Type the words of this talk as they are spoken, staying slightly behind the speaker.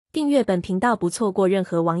订阅本频道不错过任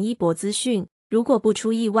何王一博资讯。如果不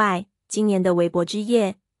出意外，今年的微博之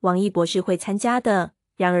夜，王一博是会参加的。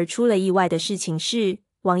然而出了意外的事情是，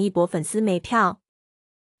王一博粉丝没票。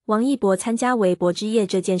王一博参加微博之夜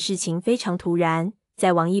这件事情非常突然，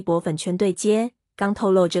在王一博粉圈对接刚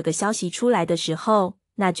透露这个消息出来的时候，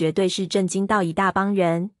那绝对是震惊到一大帮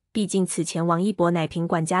人。毕竟此前王一博奶瓶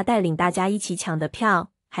管家带领大家一起抢的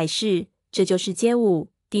票，还是这就是街舞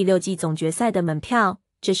第6季总决赛的门票，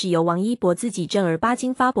这是由王一博自己正儿八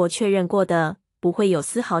经发博确认过的，不会有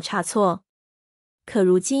丝毫差错。可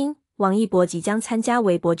如今王一博即将参加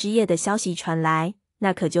微博之夜的消息传来，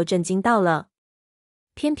那可就震惊到了。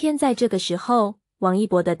偏偏在这个时候，王一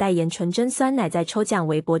博的代言纯甄酸奶在抽奖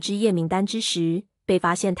微博之夜名单之时，被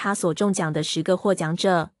发现他所中奖的10个获奖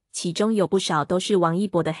者，其中有不少都是王一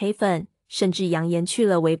博的黑粉，甚至扬言去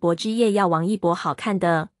了微博之夜要王一博好看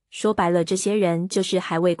的。说白了，这些人就是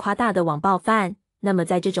还未夸大的网暴犯。那么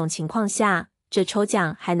在这种情况下，这抽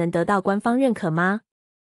奖还能得到官方认可吗？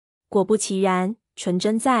果不其然，纯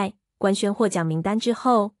甄在官宣获奖名单之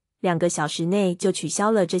后，2个小时内就取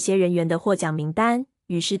消了这些人员的获奖名单，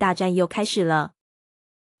于是大战又开始了。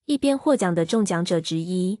一边获奖的中奖者质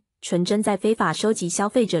疑纯甄在非法收集消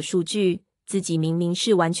费者数据，自己明明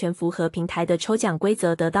是完全符合平台的抽奖规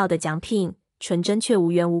则得到的奖品，纯甄却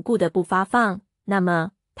无缘无故的不发放，那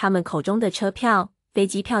么他们口中的车票、飞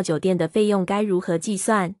机票、酒店的费用该如何计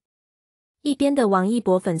算？一边的王一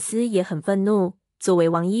博粉丝也很愤怒，作为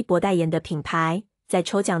王一博代言的品牌，在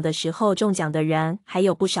抽奖的时候中奖的人还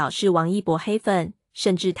有不少是王一博黑粉，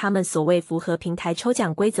甚至他们所谓符合平台抽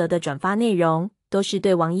奖规则的转发内容，都是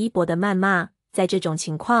对王一博的谩骂。在这种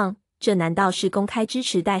情况，这难道是公开支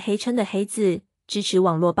持带黑称的黑子，支持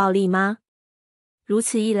网络暴力吗？如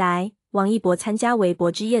此一来，王一博参加微博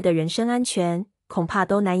之夜的人身安全恐怕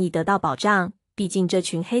都难以得到保障。毕竟这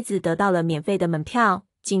群黑子得到了免费的门票，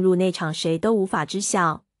进入内场谁都无法知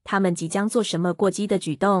晓他们即将做什么过激的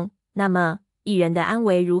举动。那么艺人的安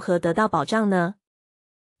危如何得到保障呢？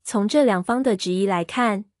从这两方的质疑来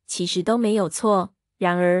看，其实都没有错。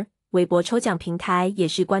然而微博抽奖平台也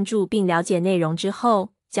是关注并了解内容之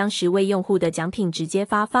后，将10位用户的奖品直接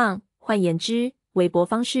发放。换言之，微博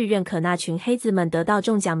方是认可那群黑子们得到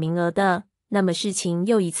中奖名额的。那么事情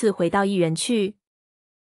又一次回到艺人去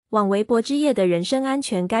往微博之夜的人身安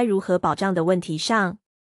全该如何保障的问题上。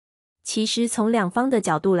其实从两方的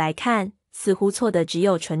角度来看，似乎错的只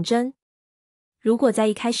有纯甄。如果在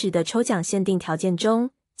一开始的抽奖限定条件中，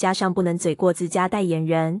加上不能嘴过自家代言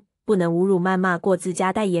人，不能侮辱谩骂过自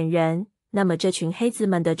家代言人，那么这群黑子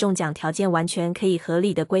们的中奖条件完全可以合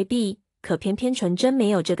理的规避。可偏偏纯甄没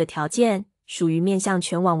有这个条件，属于面向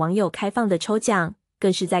全网网友开放的抽奖，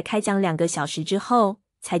更是在开奖2个小时之后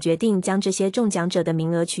才决定将这些中奖者的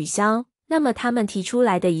名额取消。那么他们提出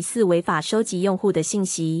来的疑似违法收集用户的信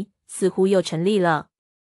息，似乎又成立了。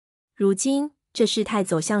如今这事态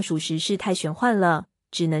走向属实是太玄幻了，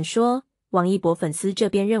只能说王一博粉丝这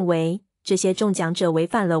边认为这些中奖者违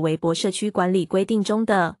反了微博社区管理规定中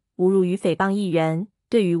的侮辱与诽谤艺人，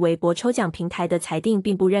对于微博抽奖平台的裁定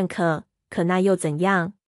并不认可。可那又怎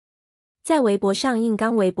样？在微博上硬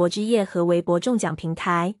刚微博之夜和微博中奖平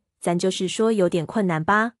台，咱就是说有点困难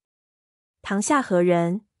吧？堂下何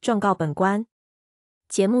人？状告本官。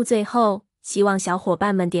节目最后，希望小伙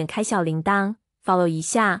伴们点开小铃铛 ，follow 一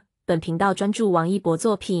下本频道专注王一博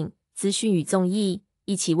作品、资讯与综艺，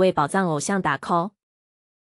一起为宝藏偶像打 call。